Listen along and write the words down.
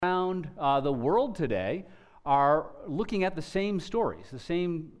around the world today are looking at the same stories, the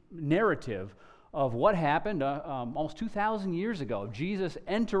same narrative of what happened almost 2,000 years ago, Jesus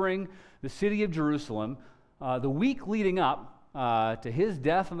entering the city of Jerusalem the week leading up to his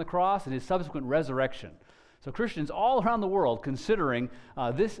death on the cross and his subsequent resurrection. So Christians all around the world considering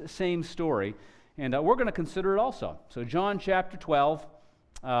this same story, and we're going to consider it also. So John chapter 12,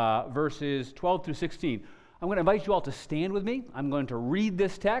 verses 12 through 16. I'm going to invite you all to stand with me. I'm going to read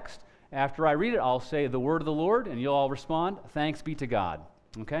this text. After I read it, I'll say the word of the Lord, and you'll all respond, "Thanks be to God."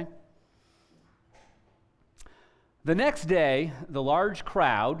 Okay? The next day, the large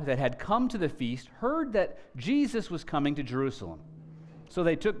crowd that had come to the feast heard that Jesus was coming to Jerusalem. So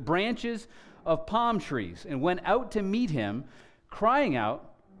they took branches of palm trees and went out to meet him, crying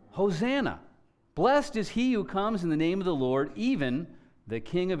out, "Hosanna! Blessed is he who comes in the name of the Lord, even the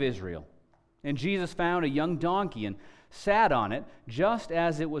King of Israel." And Jesus found a young donkey and sat on it, just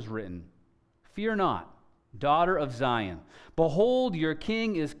as it was written, "Fear not, daughter of Zion. Behold, your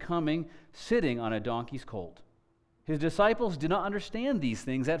king is coming, sitting on a donkey's colt." His disciples did not understand these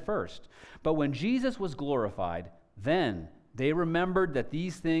things at first, but when Jesus was glorified, then they remembered that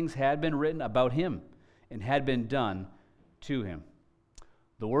these things had been written about him and had been done to him.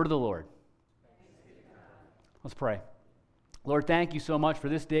 The word of the Lord. Let's pray. Lord, thank you so much for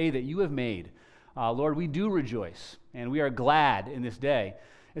this day that you have made. Lord, we do rejoice, and we are glad in this day,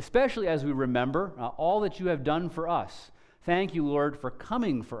 especially as we remember all that you have done for us. Thank you, Lord, for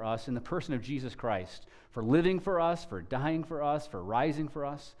coming for us in the person of Jesus Christ, for living for us, for dying for us, for rising for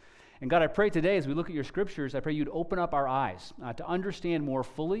us. And God, I pray today as we look at your scriptures, I pray you'd open up our eyes to understand more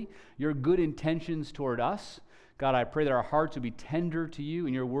fully your good intentions toward us. God, I pray that our hearts would be tender to you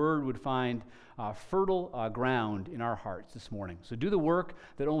and your word would find fertile ground in our hearts this morning. So do the work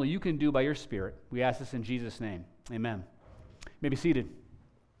that only you can do by your Spirit. We ask this in Jesus' name. Amen. You may be seated.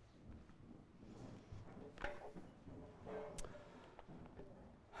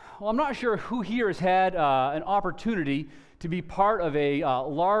 Well, I'm not sure who here has had an opportunity to be part of a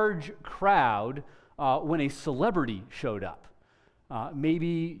large crowd when a celebrity showed up.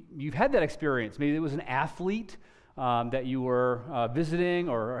 Maybe you've had that experience. Maybe it was an athlete that you were visiting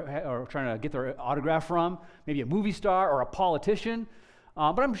or trying to get their autograph from, maybe a movie star or a politician.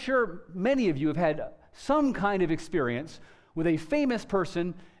 But I'm sure many of you have had some kind of experience with a famous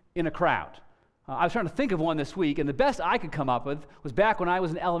person in a crowd. I was trying to think of one this week, and the best I could come up with was back when I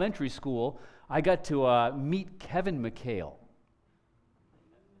was in elementary school. I got to meet Kevin McHale.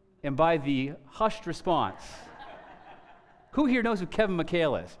 And by the hushed response, who here knows who Kevin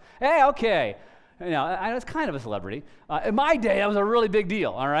McHale is? Hey, okay. You know, I was kind of a celebrity. In my day, that was a really big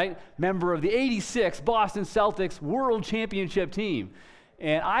deal, all right? Member of the '86 Boston Celtics World Championship team.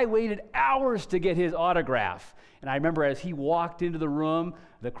 And I waited hours to get his autograph. And I remember as he walked into the room,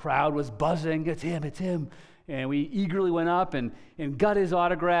 the crowd was buzzing, it's him. And we eagerly went up and got his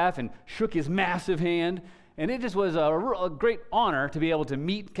autograph and shook his massive hand. And it just was a great honor to be able to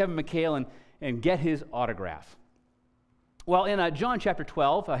meet Kevin McHale and get his autograph. Well, in John chapter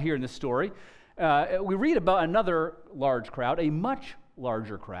 12, here in this story, we read about another large crowd, a much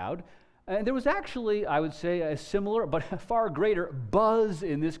larger crowd. And there was actually, I would say, a similar but far greater buzz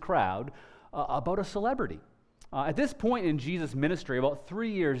in this crowd about a celebrity. At this point in Jesus' ministry, about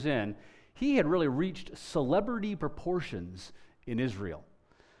 3 years in, he had really reached celebrity proportions in Israel.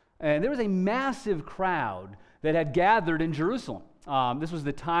 And there was a massive crowd that had gathered in Jerusalem. This was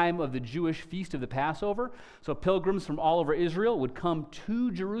the time of the Jewish feast of the Passover, so pilgrims from all over Israel would come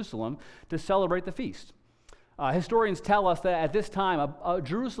to Jerusalem to celebrate the feast. Historians tell us that at this time,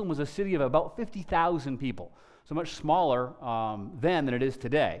 Jerusalem was a city of about 50,000 people, so much smaller then than it is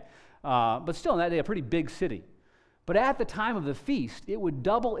today. But still, in that day, a pretty big city. But at the time of the feast, it would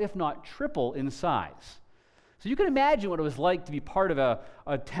double, if not triple, in size. So you can imagine what it was like to be part of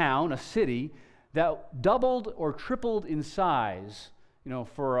a town, a city, that doubled or tripled in size,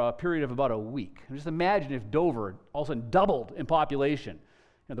 for a period of about a week. And just imagine if Dover all of a sudden doubled in population.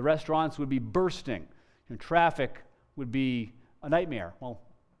 The restaurants would be bursting. Traffic would be a nightmare. Well,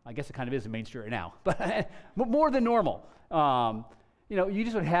 I guess it kind of is in Main Street right now, but more than normal. You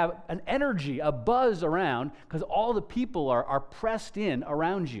just would have an energy, a buzz around because all the people are pressed in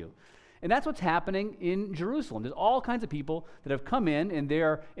around you. And that's what's happening in Jerusalem. There's all kinds of people that have come in, and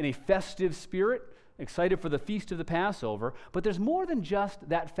they're in a festive spirit, excited for the feast of the Passover. But there's more than just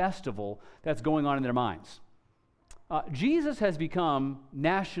that festival that's going on in their minds. Jesus has become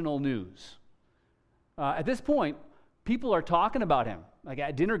national news. At this point, people are talking about him, like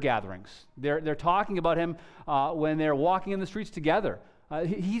at dinner gatherings. They're talking about him when they're walking in the streets together.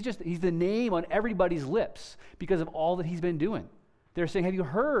 He's the name on everybody's lips because of all that he's been doing. They're saying, have you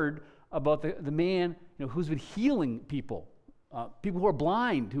heard about the man who's been healing people? People who are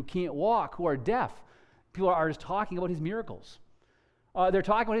blind, who can't walk, who are deaf. People are just talking about his miracles. They're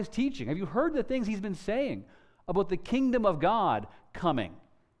talking about his teaching. Have you heard the things he's been saying about the kingdom of God coming?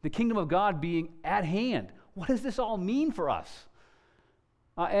 The kingdom of God being at hand. What does this all mean for us?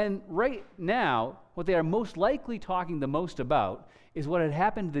 And right now, what they are most likely talking the most about is what had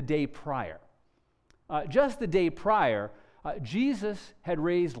happened the day prior. Just the day prior, Jesus had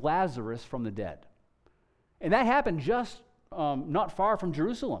raised Lazarus from the dead. And that happened just not far from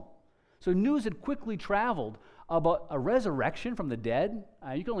Jerusalem. So news had quickly traveled about a resurrection from the dead.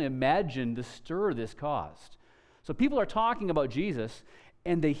 You can only imagine the stir this caused. So people are talking about Jesus,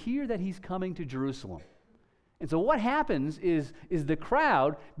 and they hear that he's coming to Jerusalem. And so what happens is the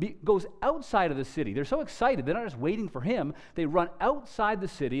crowd goes outside of the city. They're so excited, they're not just waiting for him. They run outside the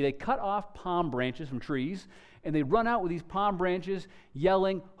city. They cut off palm branches from trees, and they run out with these palm branches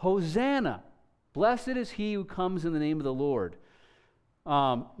yelling, "Hosanna! Blessed is he who comes in the name of the Lord."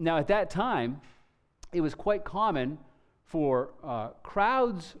 Now, at that time, it was quite common for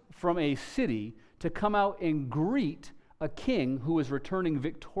crowds from a city to come out and greet a king who was returning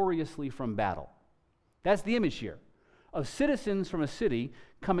victoriously from battle. That's the image here, of citizens from a city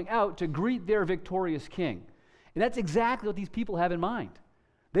coming out to greet their victorious king. And that's exactly what these people have in mind.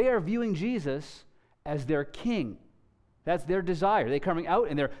 They are viewing Jesus as their king. That's their desire. They're coming out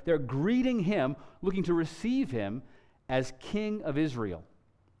and they're greeting him, looking to receive him as King of Israel.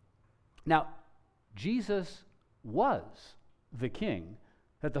 Now, Jesus was the king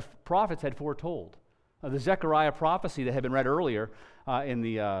that the prophets had foretold. The Zechariah prophecy that had been read earlier in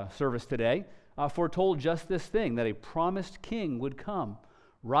the service today foretold just this thing, that a promised king would come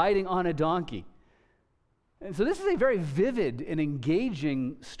riding on a donkey. And so this is a very vivid and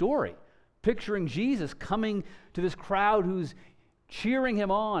engaging story, picturing Jesus coming to this crowd who's cheering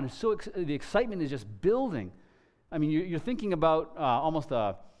him on. So the excitement is just building. I mean, you're thinking about almost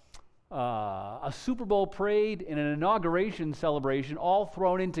a Super Bowl parade and an inauguration celebration all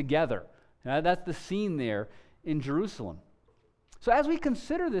thrown in together. That's the scene there in Jerusalem. So as we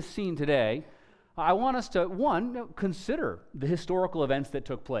consider this scene today, I want us to, consider the historical events that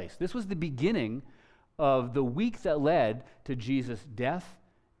took place. This was the beginning of the week that led to Jesus' death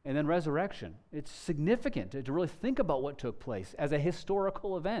and then resurrection. It's significant to really think about what took place as a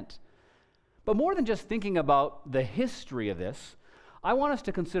historical event. But more than just thinking about the history of this, I want us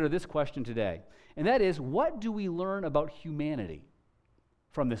to consider this question today, and that is, what do we learn about humanity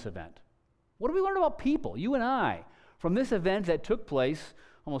from this event? What do we learn about people, you and I, from this event that took place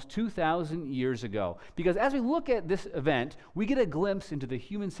almost 2,000 years ago? Because as we look at this event, we get a glimpse into the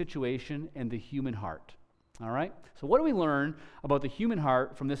human situation and the human heart. All right? So what do we learn about the human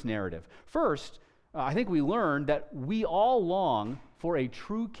heart from this narrative? First, I think we learn that we all long for a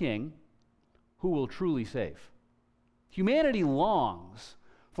true king who will truly save. Humanity longs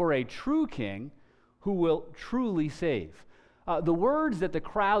for a true king who will truly save. The words that the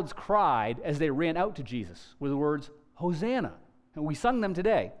crowds cried as they ran out to Jesus were the words, "Hosanna." And we sung them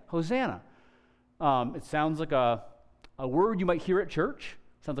today, Hosanna. It sounds like a word you might hear at church.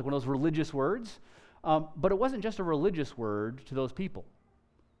 It sounds like one of those religious words. But it wasn't just a religious word to those people.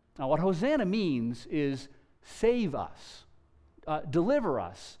 Now, what Hosanna means is save us, deliver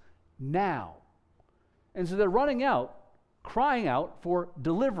us now. And so they're running out, crying out for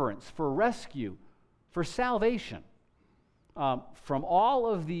deliverance, for rescue, for salvation from all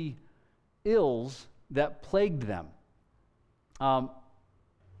of the ills that plagued them.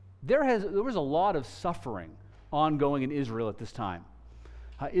 There was a lot of suffering ongoing in Israel at this time.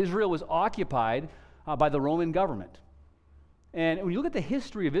 Israel was occupied by the Roman government. And when you look at the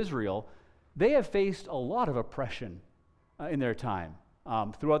history of Israel, they have faced a lot of oppression in their time.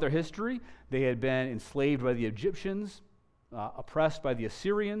 Throughout their history, they had been enslaved by the Egyptians, oppressed by the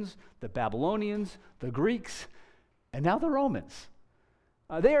Assyrians, the Babylonians, the Greeks, and now the Romans.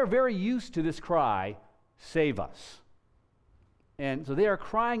 They are very used to this cry, "Save us." And so they are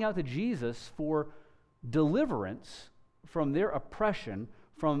crying out to Jesus for deliverance from their oppression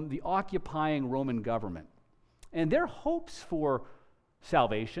from the occupying Roman government. And their hopes for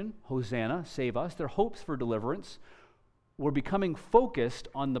salvation, Hosanna, save us, their hopes for deliverance were becoming focused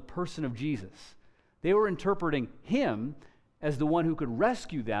on the person of Jesus. They were interpreting him as the one who could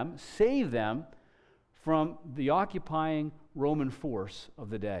rescue them, save them from the occupying Roman force of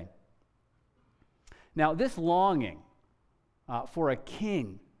the day. Now, this longing for a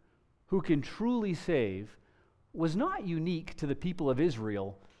king who can truly save was not unique to the people of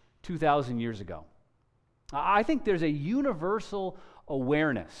Israel 2,000 years ago. I think there's a universal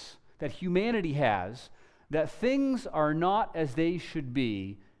awareness that humanity has that things are not as they should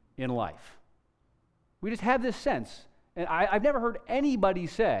be in life. We just have this sense, and I've never heard anybody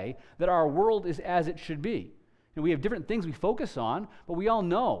say that our world is as it should be. And we have different things we focus on, but we all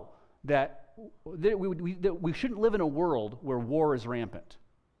know that we shouldn't live in a world where war is rampant,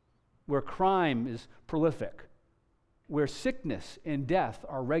 where crime is prolific, where sickness and death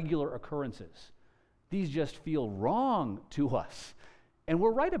are regular occurrences. These just feel wrong to us, and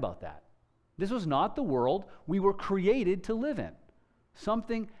we're right about that. This was not the world we were created to live in.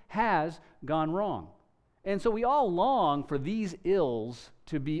 Something has gone wrong. And so we all long for these ills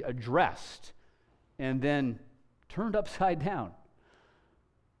to be addressed and then turned upside down.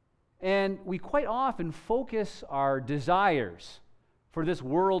 And we quite often focus our desires for this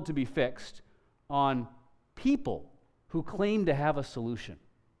world to be fixed on people who claim to have a solution.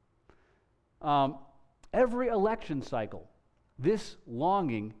 Every election cycle, this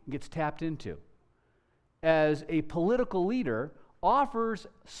longing gets tapped into as a political leader offers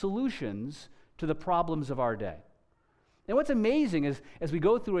solutions to the problems of our day. And what's amazing is, as we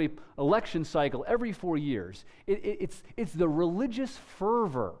go through an election cycle every 4 years, it's the religious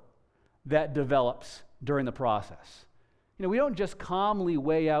fervor that develops during the process. You know, we don't just calmly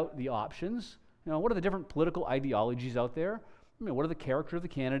weigh out the options. You know, what are the different political ideologies out there? I mean, what are the character of the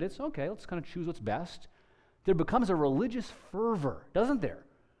candidates? Okay, let's kind of choose what's best. There becomes a religious fervor, doesn't there?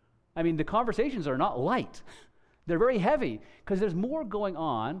 I mean, the conversations are not light. They're very heavy because there's more going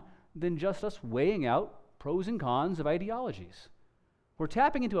on than just us weighing out pros and cons of ideologies. We're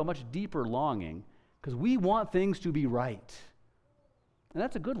tapping into a much deeper longing because we want things to be right. And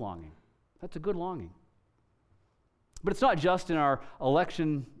that's a good longing. That's a good longing. But it's not just in our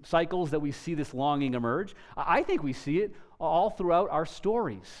election cycles that we see this longing emerge. I think we see it all throughout our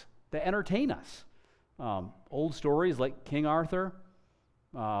stories that entertain us. Old stories like King Arthur,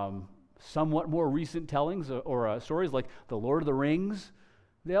 somewhat more recent tellings or stories like The Lord of the Rings.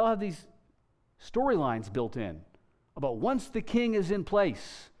 They all have these storylines built in about once the king is in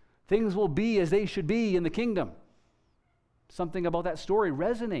place, things will be as they should be in the kingdom. Something about that story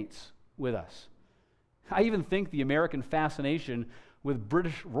resonates with us. I even think the American fascination with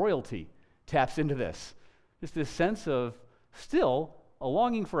British royalty taps into this. Just this sense of still a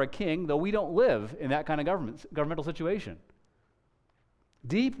longing for a king, though we don't live in that kind of governmental situation.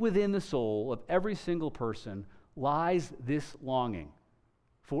 Deep within the soul of every single person lies this longing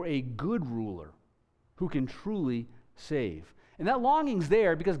for a good ruler who can truly save. And that longing's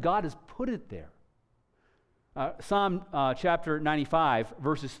there because God has put it there. Psalm chapter 95,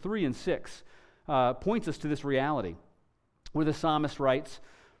 verses 3 and 6 points us to this reality, where the psalmist writes,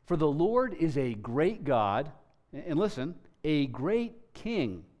 "For the Lord is a great God," and listen, "a great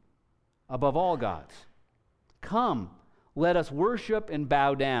King above all gods. Come, let us worship and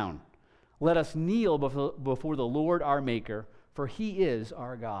bow down. Let us kneel before the Lord our Maker, for he is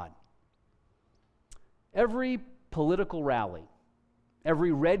our God." Every political rally,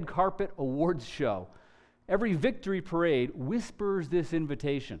 every red carpet awards show, every victory parade whispers this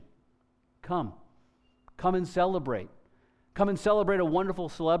invitation. Come and celebrate. Come and celebrate a wonderful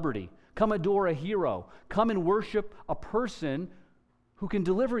celebrity. Come adore a hero. Come and worship a person who can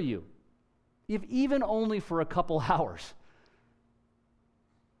deliver you, if even only for a couple hours.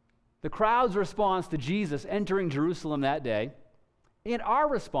 The crowd's response to Jesus entering Jerusalem that day, and our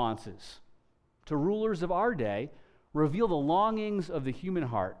responses to rulers of our day, reveal the longings of the human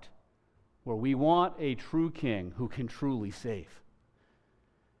heart, where we want a true king who can truly save.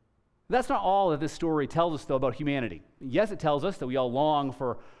 That's not all that this story tells us, though, about humanity. Yes, it tells us that we all long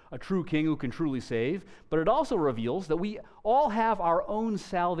for a true king who can truly save, but it also reveals that we all have our own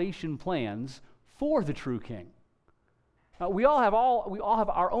salvation plans for the true king. We all have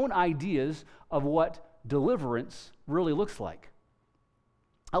our own ideas of what deliverance really looks like.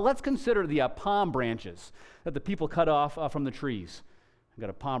 Let's consider the palm branches that the people cut off from the trees. I've got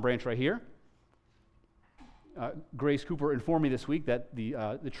a palm branch right here. Grace Cooper informed me this week that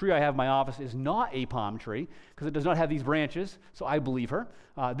the tree I have in my office is not a palm tree because it does not have these branches, so I believe her.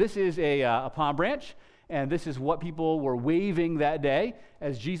 This is a palm branch, and this is what people were waving that day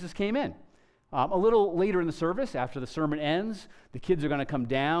as Jesus came in. A little later in the service, after the sermon ends, the kids are going to come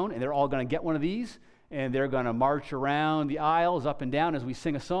down, and they're all going to get one of these, and they're going to march around the aisles up and down as we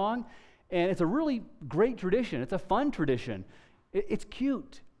sing a song. And it's a really great tradition. It's a fun tradition. It's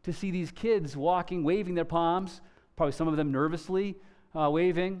cute to see these kids walking, waving their palms, probably some of them nervously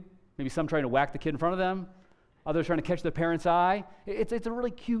waving, maybe some trying to whack the kid in front of them, others trying to catch their parent's eye. It's a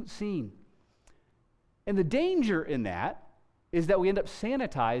really cute scene. And the danger in that is that we end up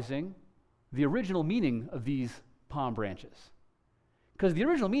sanitizing the original meaning of these palm branches. Because the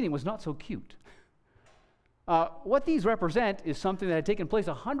original meaning was not so cute. What these represent is something that had taken place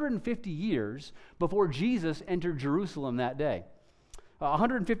 150 years before Jesus entered Jerusalem that day.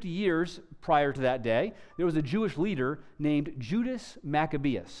 150 years prior to that day, there was a Jewish leader named Judas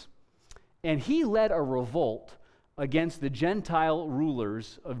Maccabeus. And he led a revolt against the Gentile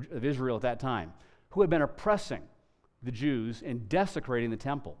rulers of Israel at that time, who had been oppressing the Jews and desecrating the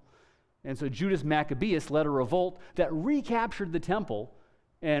temple. And so Judas Maccabeus led a revolt that recaptured the temple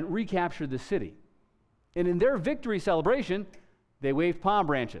and recaptured the city. And in their victory celebration, they waved palm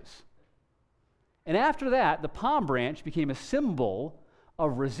branches. And after that, the palm branch became a symbol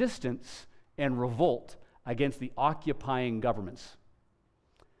of resistance and revolt against the occupying governments.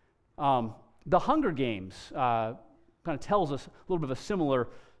 The Hunger Games kind of tells us a little bit of a similar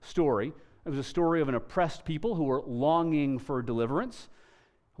story. It was a story of an oppressed people who were longing for deliverance,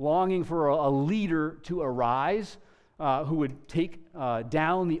 longing for a leader to arise who would take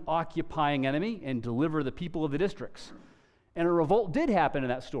down the occupying enemy and deliver the people of the districts. And a revolt did happen in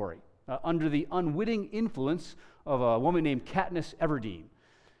that story under the unwitting influence of a woman named Katniss Everdeen.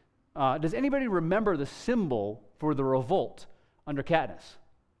 Does anybody remember the symbol for the revolt under Katniss?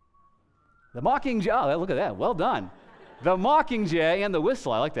 The mockingjay. Oh, look at that. Well done. The mockingjay and the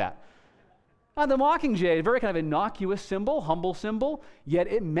whistle. I like that. The mockingjay, a very kind of innocuous symbol, humble symbol, yet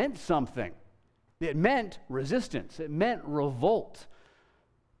it meant something. It meant resistance. It meant revolt.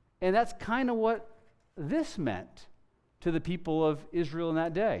 And that's kind of what this meant to the people of Israel in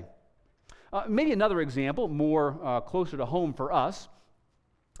that day. Maybe another example, more closer to home for us.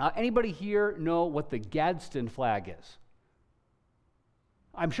 Anybody here know what the Gadsden flag is?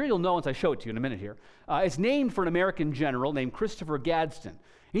 I'm sure you'll know once I show it to you in a minute here. It's named for an American general named Christopher Gadsden.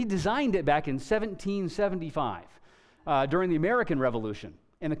 He designed it back in 1775 during the American Revolution,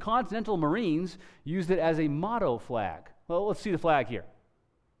 and the Continental Marines used it as a motto flag. Well, let's see the flag here.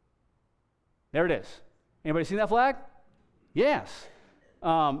 There it is. Anybody seen that flag? Yes.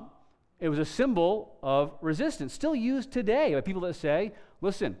 It was a symbol of resistance, still used today by people that say,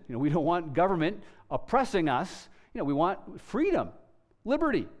 listen, we don't want government oppressing us. We want freedom,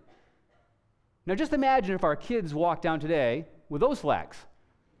 liberty. Now just imagine if our kids walked down today with those flags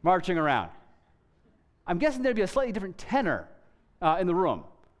marching around. I'm guessing there'd be a slightly different tenor in the room.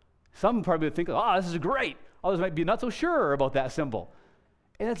 Some probably would think, this is great. Others might be not so sure about that symbol.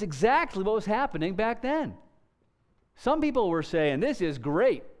 And that's exactly what was happening back then. Some people were saying, this is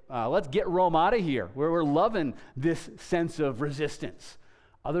great. Let's get Rome out of here. We're loving this sense of resistance.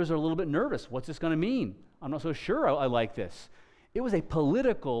 Others are a little bit nervous. What's this going to mean? I'm not so sure I like this. It was a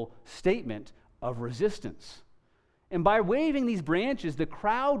political statement of resistance. And by waving these branches, the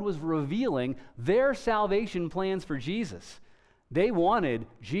crowd was revealing their salvation plans for Jesus. They wanted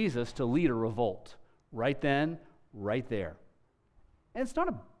Jesus to lead a revolt right then, right there. And it's not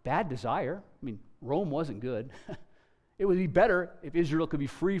a bad desire. Rome wasn't good. It would be better if Israel could be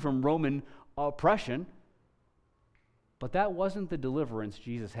free from Roman oppression. But that wasn't the deliverance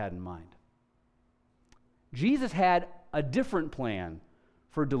Jesus had in mind. Jesus had a different plan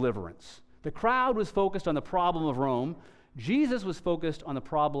for deliverance. The crowd was focused on the problem of Rome. Jesus was focused on the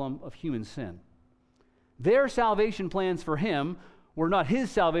problem of human sin. Their salvation plans for him were not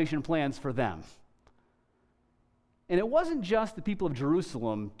his salvation plans for them. And it wasn't just the people of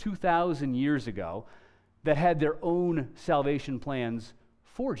Jerusalem 2,000 years ago that had their own salvation plans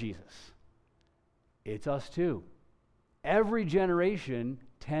for Jesus. It's us too. Every generation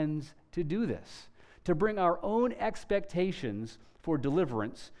tends to do this, to bring our own expectations for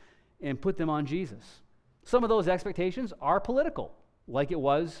deliverance and put them on Jesus. Some of those expectations are political, like it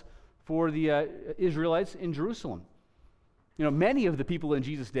was for the Israelites in Jerusalem. Many of the people in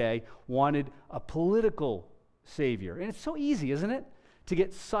Jesus' day wanted a political savior. And it's so easy, isn't it, to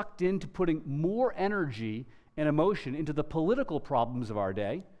get sucked into putting more energy and emotion into the political problems of our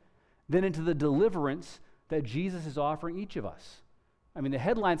day than into the deliverance that Jesus is offering each of us. The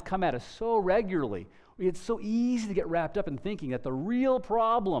headlines come at us so regularly. It's so easy to get wrapped up in thinking that the real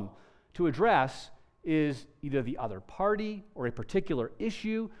problem to address is either the other party or a particular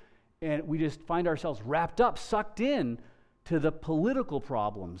issue, and we just find ourselves wrapped up, sucked in to the political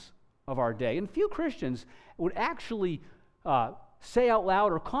problems of our day. And few Christians would actually say out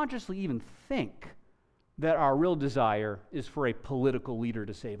loud or consciously even think that our real desire is for a political leader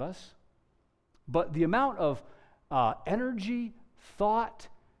to save us. But the amount of energy, thought,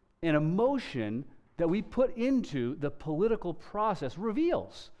 and emotion that we put into the political process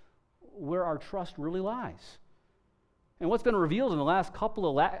reveals where our trust really lies. And what's been revealed in the last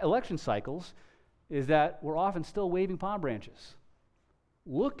couple of election cycles is that we're often still waving palm branches,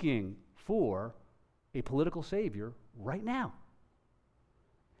 looking for a political savior right now.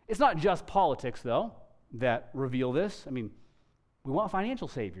 It's not just politics, though. that reveal this. I mean, we want financial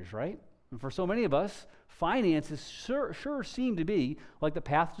saviors, right? And for so many of us, finances sure seem to be like the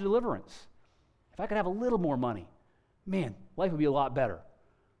path to deliverance. If I could have a little more money, man, life would be a lot better.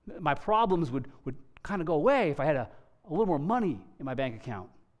 My problems would kind of go away if I had a little more money in my bank account.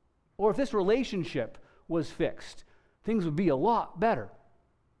 Or if this relationship was fixed, things would be a lot better.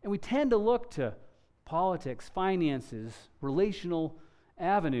 And we tend to look to politics, finances, relational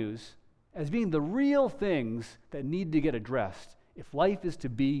avenues as being the real things that need to get addressed if life is to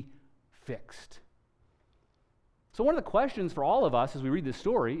be fixed. So one of the questions for all of us as we read this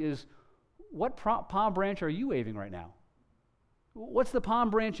story is, what palm branch are you waving right now? What's the palm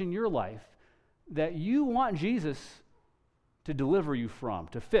branch in your life that you want Jesus to deliver you from,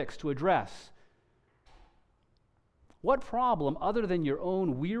 to fix, to address? What problem, other than your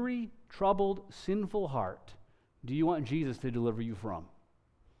own weary, troubled, sinful heart, do you want Jesus to deliver you from?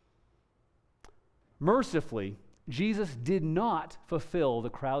 Mercifully, Jesus did not fulfill the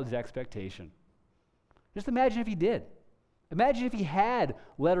crowd's expectation. Just imagine if he did. Imagine if he had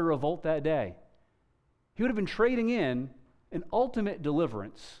led a revolt that day. He would have been trading in an ultimate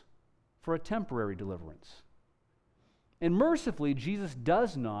deliverance for a temporary deliverance. And mercifully, Jesus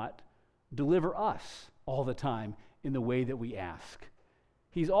does not deliver us all the time in the way that we ask.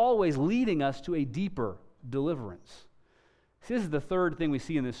 He's always leading us to a deeper deliverance. See, this is the third thing we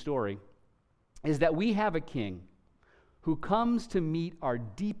see in this story, is that we have a king who comes to meet our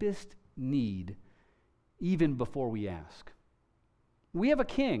deepest need even before we ask. We have a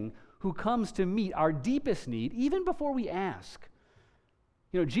king who comes to meet our deepest need even before we ask.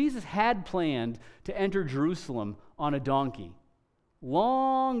 You know, Jesus had planned to enter Jerusalem on a donkey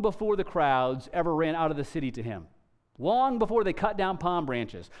long before the crowds ever ran out of the city to him, long before they cut down palm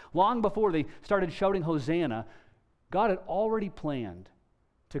branches, long before they started shouting Hosanna. God had already planned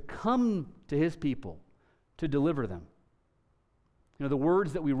to come to his people to deliver them. You know, the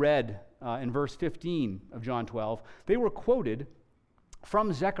words that we read in verse 15 of John 12, they were quoted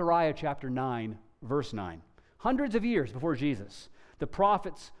from Zechariah chapter 9, verse 9. Hundreds of years before Jesus, the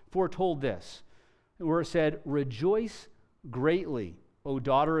prophets foretold this, where it said, "Rejoice greatly, O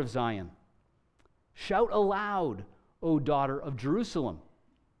daughter of Zion. Shout aloud, O daughter of Jerusalem.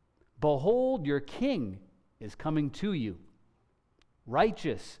 Behold, your king is coming to you.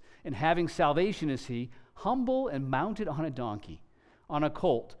 Righteous and having salvation is he, humble and mounted on a donkey, on a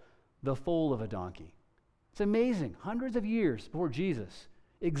colt, the foal of a donkey." It's amazing. Hundreds of years before Jesus,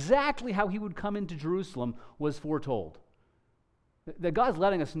 exactly how he would come into Jerusalem was foretold. That God's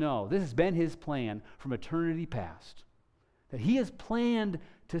letting us know this has been his plan from eternity past. That he has planned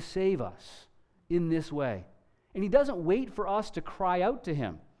to save us in this way. And he doesn't wait for us to cry out to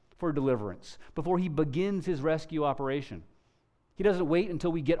him for deliverance before he begins his rescue operation. He doesn't wait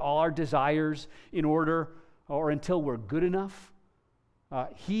until we get all our desires in order or until we're good enough.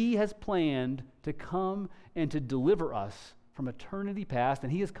 He has planned to come and to deliver us from eternity past,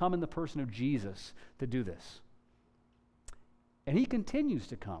 and he has come in the person of Jesus to do this. And he continues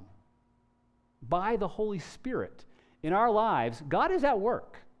to come by the Holy Spirit in our lives. God is at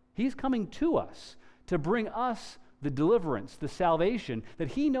work. He's coming to us to bring us the deliverance, the salvation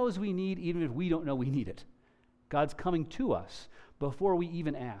that he knows we need even if we don't know we need it. God's coming to us before we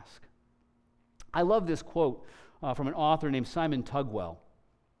even ask. I love this quote from an author named Simon Tugwell.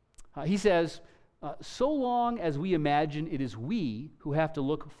 He says, "So long as we imagine it is we who have to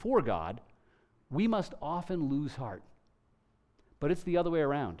look for God, we must often lose heart. But it's the other way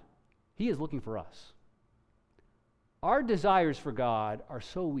around. He is looking for us. Our desires for God are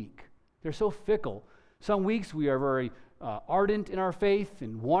so weak. They're so fickle. Some weeks we are very ardent in our faith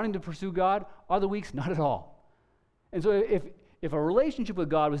and wanting to pursue God. Other weeks, not at all. And so if a relationship with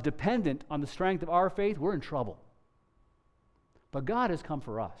God was dependent on the strength of our faith, we're in trouble. But God has come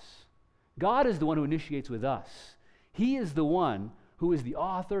for us. God is the one who initiates with us. He is the one who is the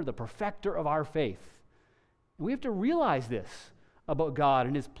author, the perfecter of our faith. And we have to realize this about God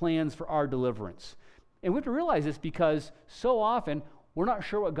and his plans for our deliverance. And we have to realize this because so often we're not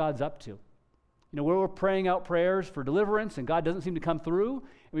sure what God's up to. You know, where we're praying out prayers for deliverance and God doesn't seem to come through,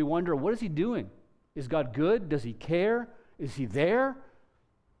 and we wonder, what is he doing? Is God good? Does he care? Is he there?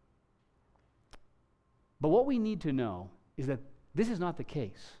 But what we need to know is that this is not the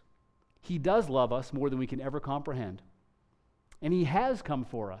case. He does love us more than we can ever comprehend. And he has come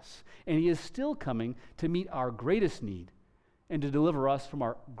for us, and he is still coming to meet our greatest need and to deliver us from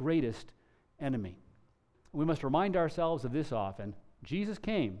our greatest enemy. We must remind ourselves of this often. Jesus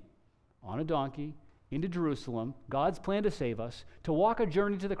came on a donkey into Jerusalem, God's plan to save us, to walk a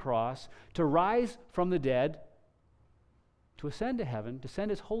journey to the cross, to rise from the dead, to ascend to heaven, to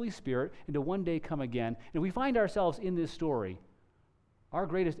send his Holy Spirit, and to one day come again. And we find ourselves in this story. Our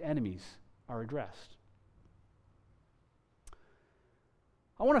greatest enemies are addressed.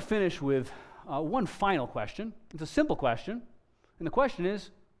 I want to finish with one final question. It's a simple question. And the question is,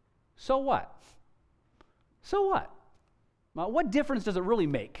 so what? So what? What difference does it really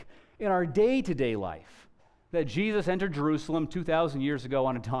make in our day-to-day life that Jesus entered Jerusalem 2,000 years ago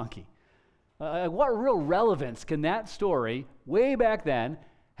on a donkey? What real relevance can that story, way back then,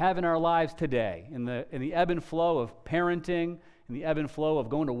 have in our lives today, in the ebb and flow of parenting, in the ebb and flow of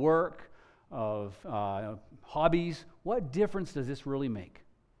going to work, of hobbies? What difference does this really make?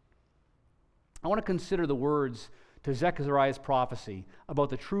 I want to consider the words to Zechariah's prophecy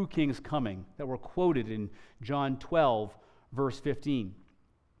about the true king's coming that were quoted in John 12, verse 15.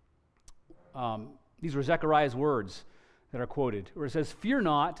 These were Zechariah's words that are quoted, where it says, "Fear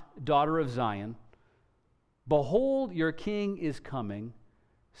not, daughter of Zion. Behold, your king is coming,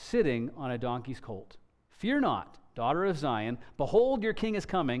 sitting on a donkey's colt. Fear not, daughter of Zion. Behold, your king is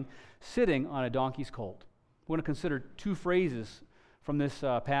coming, sitting on a donkey's colt." We're going to consider two phrases from this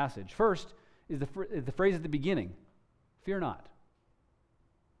passage. First is the phrase at the beginning, "Fear not."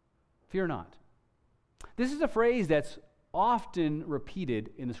 Fear not. This is a phrase that's often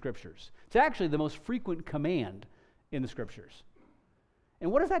repeated in the Scriptures. It's actually the most frequent command in the Scriptures. And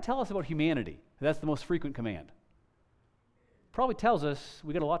what does that tell us about humanity? That's the most frequent command. Probably tells us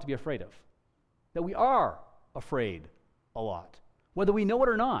we got a lot to be afraid of. That we are afraid a lot. Whether we know it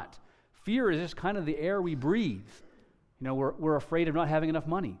or not. Fear is just kind of the air we breathe. You know, we're afraid of not having enough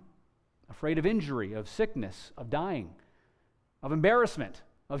money. Afraid of injury, of sickness, of dying, of embarrassment,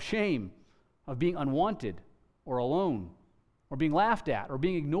 of shame, of being unwanted or alone, or being laughed at, or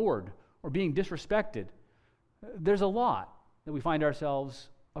being ignored, or being disrespected. There's a lot that we find ourselves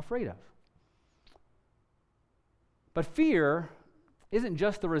afraid of. But fear isn't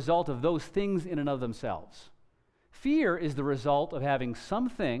just the result of those things in and of themselves. Fear is the result of having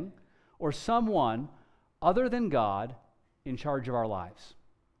something or someone other than God in charge of our lives.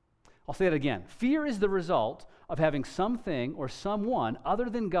 I'll say it again. Fear is the result of having something or someone other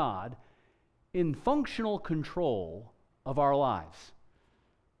than God in functional control of our lives.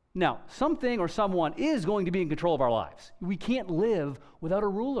 Now, something or someone is going to be in control of our lives. We can't live without a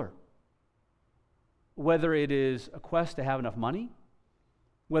ruler. Whether it is a quest to have enough money,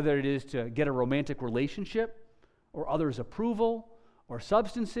 whether it is to get a romantic relationship, or others' approval, or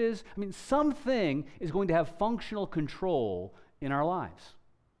substances, something is going to have functional control in our lives.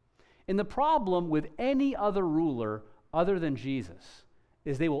 And the problem with any other ruler other than Jesus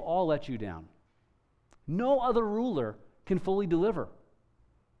is they will all let you down. No other ruler can fully deliver.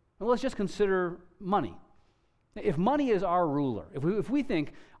 And let's just consider money. If money is our ruler, if we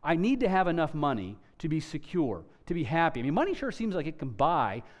think, I need to have enough money to be secure, to be happy. Money sure seems like it can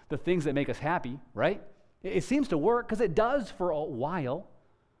buy the things that make us happy, right? It seems to work because it does for a while.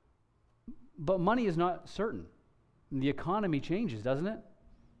 But money is not certain. The economy changes, doesn't it?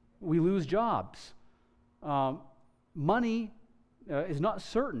 We lose jobs. Money is not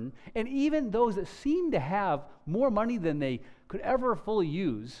certain. And even those that seem to have more money than they could ever fully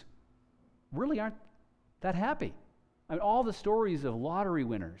use really aren't that happy. All the stories of lottery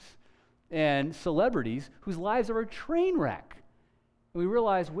winners and celebrities whose lives are a train wreck. And we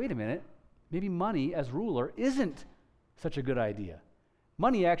realize, wait a minute, maybe money as ruler isn't such a good idea.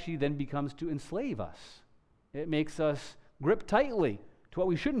 Money actually then becomes to enslave us. It makes us grip tightly to what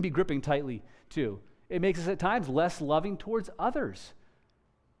we shouldn't be gripping tightly to. It makes us at times less loving towards others.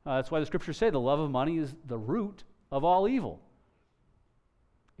 That's why the Scriptures say the love of money is the root of all evil.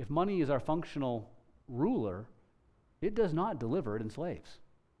 If money is our functional ruler, it does not deliver, it enslaves.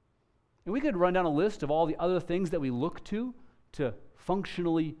 And we could run down a list of all the other things that we look to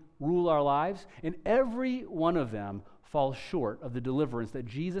functionally rule our lives, and every one of them falls short of the deliverance that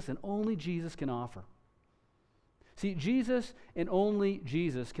Jesus and only Jesus can offer. See, Jesus and only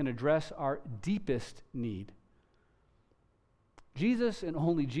Jesus can address our deepest need. Jesus and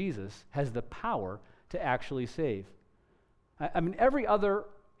only Jesus has the power to actually save. Every other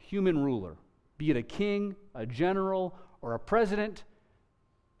human ruler, be it a king, a general, or a president,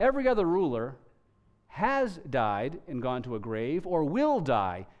 every other ruler has died and gone to a grave, or will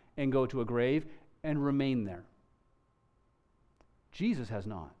die and go to a grave and remain there. Jesus has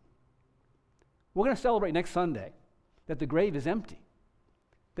not. We're going to celebrate next Sunday that the grave is empty.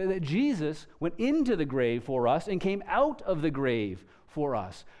 That Jesus went into the grave for us and came out of the grave for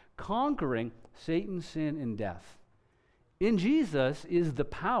us, conquering Satan, sin, and death. In Jesus is the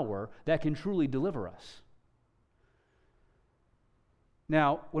power that can truly deliver us.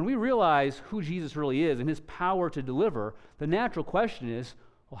 Now, when we realize who Jesus really is and his power to deliver, the natural question is,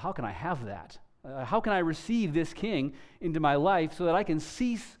 well, how can I have that? How can I receive this king into my life so that I can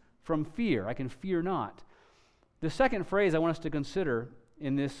cease from fear? I can fear not. The second phrase I want us to consider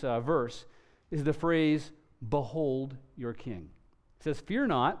in this verse is the phrase, behold your king. It says, fear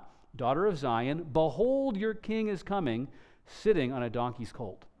not, daughter of Zion, behold your king is coming, sitting on a donkey's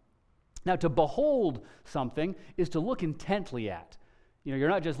colt. Now, to behold something is to look intently at. You're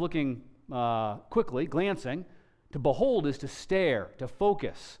not just looking quickly, glancing. To behold is to stare, to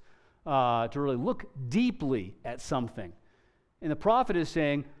focus, to really look deeply at something. And the prophet is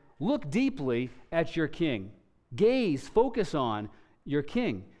saying, look deeply at your king. Gaze, focus on your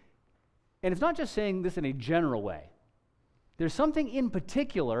king. And it's not just saying this in a general way. There's something in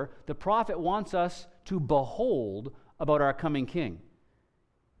particular the prophet wants us to behold about our coming king.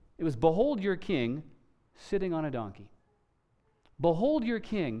 It was, behold your king sitting on a donkey. Behold your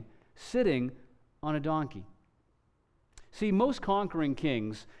king sitting on a donkey. See, most conquering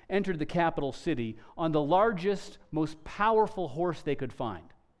kings entered the capital city on the largest, most powerful horse they could find.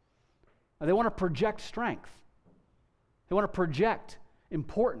 Now, they want to project strength. They want to project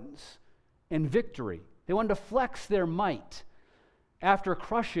importance and victory. They wanted to flex their might after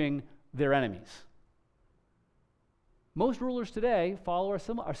crushing their enemies. Most rulers today follow a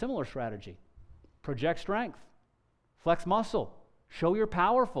similar strategy. Project strength, flex muscle, show you're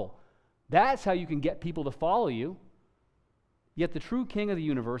powerful. That's how you can get people to follow you. Yet the true king of the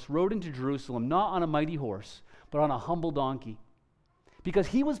universe rode into Jerusalem not on a mighty horse, but on a humble donkey. Because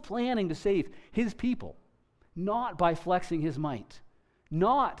he was planning to save his people, not by flexing his might,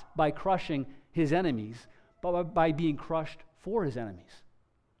 not by crushing his enemies, but by being crushed for his enemies.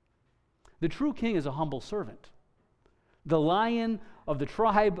 The true king is a humble servant. The Lion of the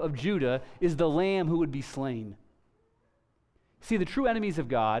tribe of Judah is the lamb who would be slain. See, the true enemies of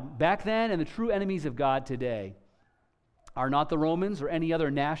God back then and the true enemies of God today are not the Romans or any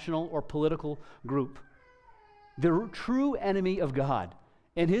other national or political group. The true enemy of God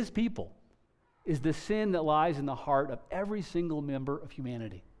and his people is the sin that lies in the heart of every single member of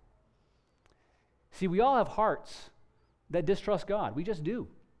humanity. See, we all have hearts that distrust God. We just do.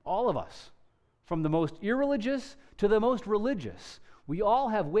 All of us. From the most irreligious to the most religious. We all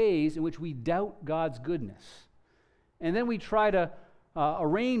have ways in which we doubt God's goodness. And then we try to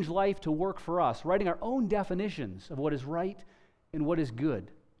arrange life to work for us, writing our own definitions of what is right and what is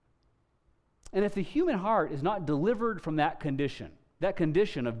good. And if the human heart is not delivered from that condition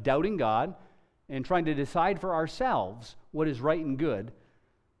of doubting God and trying to decide for ourselves what is right and good,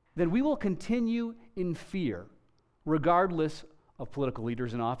 then we will continue in fear, regardless of political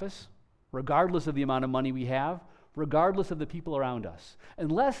leaders in office, regardless of the amount of money we have, regardless of the people around us.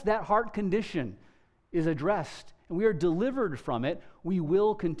 Unless that heart condition is addressed and we are delivered from it, we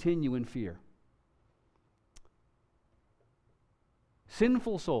will continue in fear.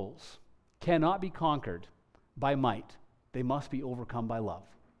 Sinful souls cannot be conquered by might. They must be overcome by love.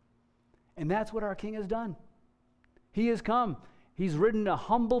 And that's what our King has done. He has come. He's ridden a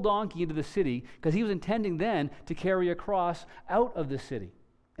humble donkey into the city because he was intending then to carry a cross out of the city.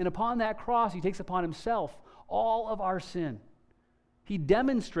 And upon that cross, he takes upon himself all of our sin. He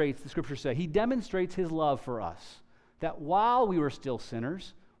demonstrates, the scriptures say, he demonstrates his love for us. That while we were still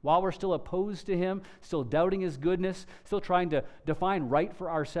sinners, while we're still opposed to him, still doubting his goodness, still trying to define right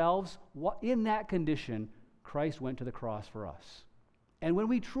for ourselves, in that condition, Christ went to the cross for us. And when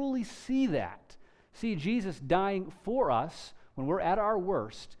we truly see that, see Jesus dying for us when we're at our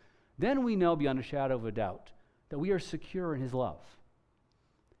worst, then we know beyond a shadow of a doubt that we are secure in his love.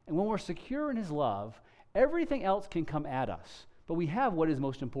 And when we're secure in his love, everything else can come at us. But we have what is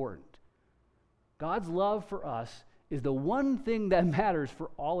most important. God's love for us is the one thing that matters for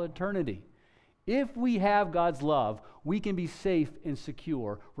all eternity. If we have God's love, we can be safe and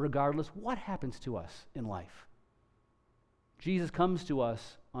secure regardless what happens to us in life. Jesus comes to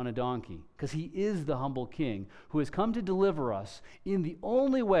us on a donkey because he is the humble king who has come to deliver us in the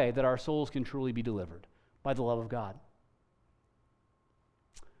only way that our souls can truly be delivered, by the love of God.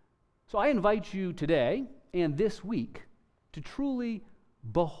 So I invite you today and this week to truly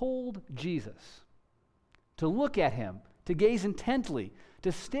behold Jesus, to look at him, to gaze intently,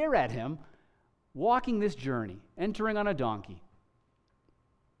 to stare at him, walking this journey, entering on a donkey,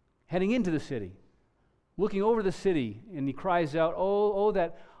 heading into the city, looking over the city, and he cries out, oh,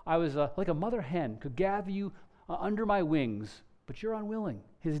 that I was like a mother hen, could gather you under my wings, but you're unwilling.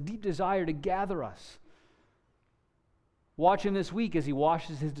 His deep desire to gather us. Watch him this week as he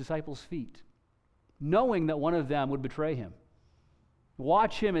washes his disciples' feet, knowing that one of them would betray him.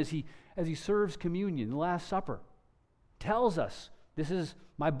 Watch him as he serves communion, the Last Supper. Tells us This is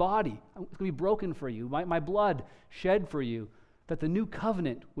my body. It's going to be broken for you. My blood shed for you, that the new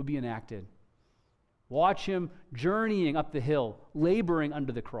covenant would be enacted. Watch him journeying up the hill, laboring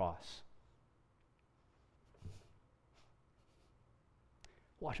under the cross.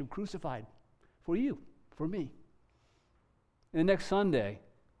 Watch him crucified for you, for me. And the next Sunday,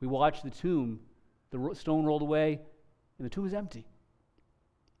 we watch the tomb, the stone rolled away, and the tomb is empty.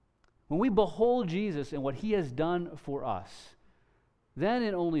 When we behold Jesus and what he has done for us, then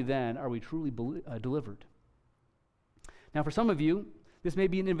and only then are we truly delivered. Now, for some of you, this may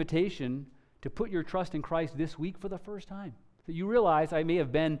be an invitation to put your trust in Christ this week for the first time. That you realize I may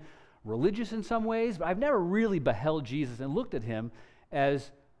have been religious in some ways, but I've never really beheld Jesus and looked at him as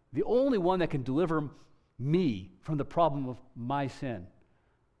the only one that can deliver me from the problem of my sin.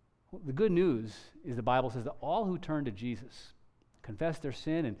 Well, the good news is the Bible says that all who turn to Jesus, confess their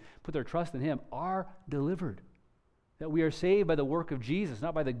sin and put their trust in him, are delivered. That we are saved by the work of Jesus,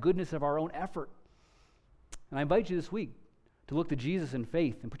 not by the goodness of our own effort. And I invite you this week to look to Jesus in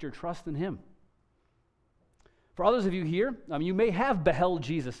faith and put your trust in him. For others of you here, you may have beheld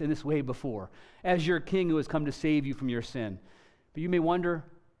Jesus in this way before, as your king who has come to save you from your sin. But you may wonder,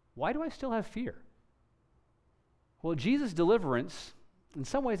 why do I still have fear? Well, Jesus' deliverance, in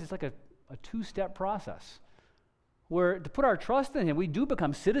some ways, it's like a two-step process, where to put our trust in him, we do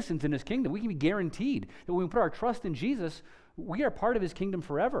become citizens in his kingdom. We can be guaranteed that when we put our trust in Jesus, we are part of his kingdom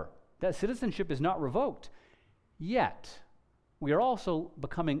forever. That citizenship is not revoked. Yet, we are also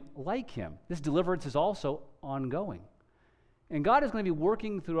becoming like him. This deliverance is also ongoing. And God is going to be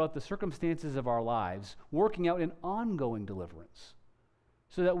working throughout the circumstances of our lives, working out an ongoing deliverance,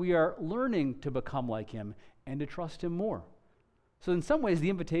 so that we are learning to become like him and to trust him more. So in some ways, the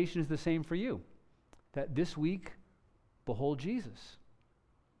invitation is the same for you, that this week, behold Jesus.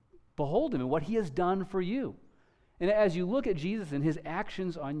 Behold him and what he has done for you. And as you look at Jesus and his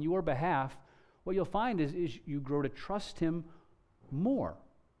actions on your behalf, what you'll find is you grow to trust him more.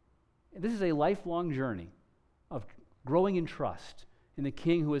 This is a lifelong journey of growing in trust in the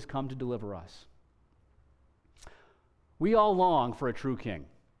King who has come to deliver us. We all long for a true King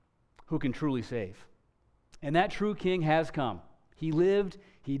who can truly save. And that true King has come. He lived,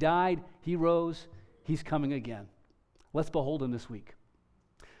 he died, he rose, he's coming again. Let's behold him this week.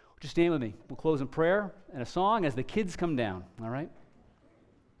 Just stand with me. We'll close in prayer and a song as the kids come down, all right?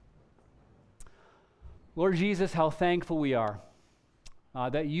 Lord Jesus, how thankful we are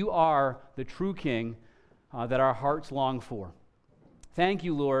that you are the true King that our hearts long for. Thank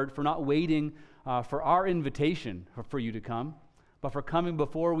you, Lord, for not waiting for our invitation for you to come, but for coming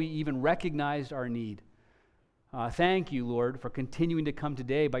before we even recognized our need. Thank you, Lord, for continuing to come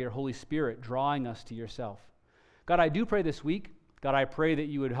today by your Holy Spirit, drawing us to yourself. God, I do pray this week, God, I pray that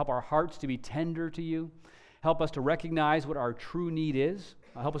you would help our hearts to be tender to you, help us to recognize what our true need is,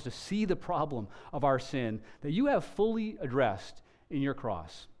 help us to see the problem of our sin that you have fully addressed in your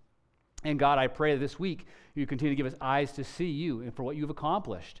cross. And God, I pray that this week you continue to give us eyes to see you and for what you've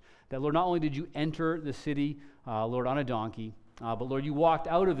accomplished. That, Lord, not only did you enter the city, Lord, on a donkey, but, Lord, you walked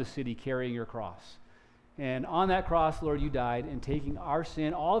out of the city carrying your cross. And on that cross, Lord, you died and taking our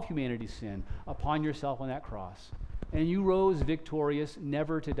sin, all of humanity's sin, upon yourself on that cross. And you rose victorious,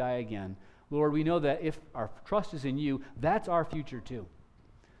 never to die again. Lord, we know that if our trust is in you, that's our future too.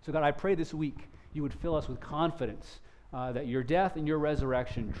 So God, I pray this week you would fill us with confidence that your death and your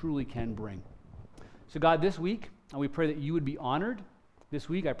resurrection truly can bring. So God, this week, we pray that you would be honored. This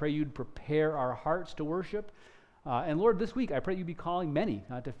week, I pray you'd prepare our hearts to worship. And Lord, this week, I pray you'd be calling many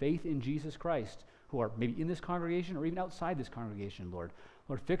to faith in Jesus Christ, who are maybe in this congregation or even outside this congregation, Lord.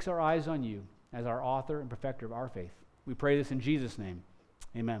 Lord, fix our eyes on you as our author and perfecter of our faith. We pray this in Jesus' name.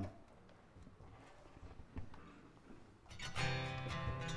 Amen.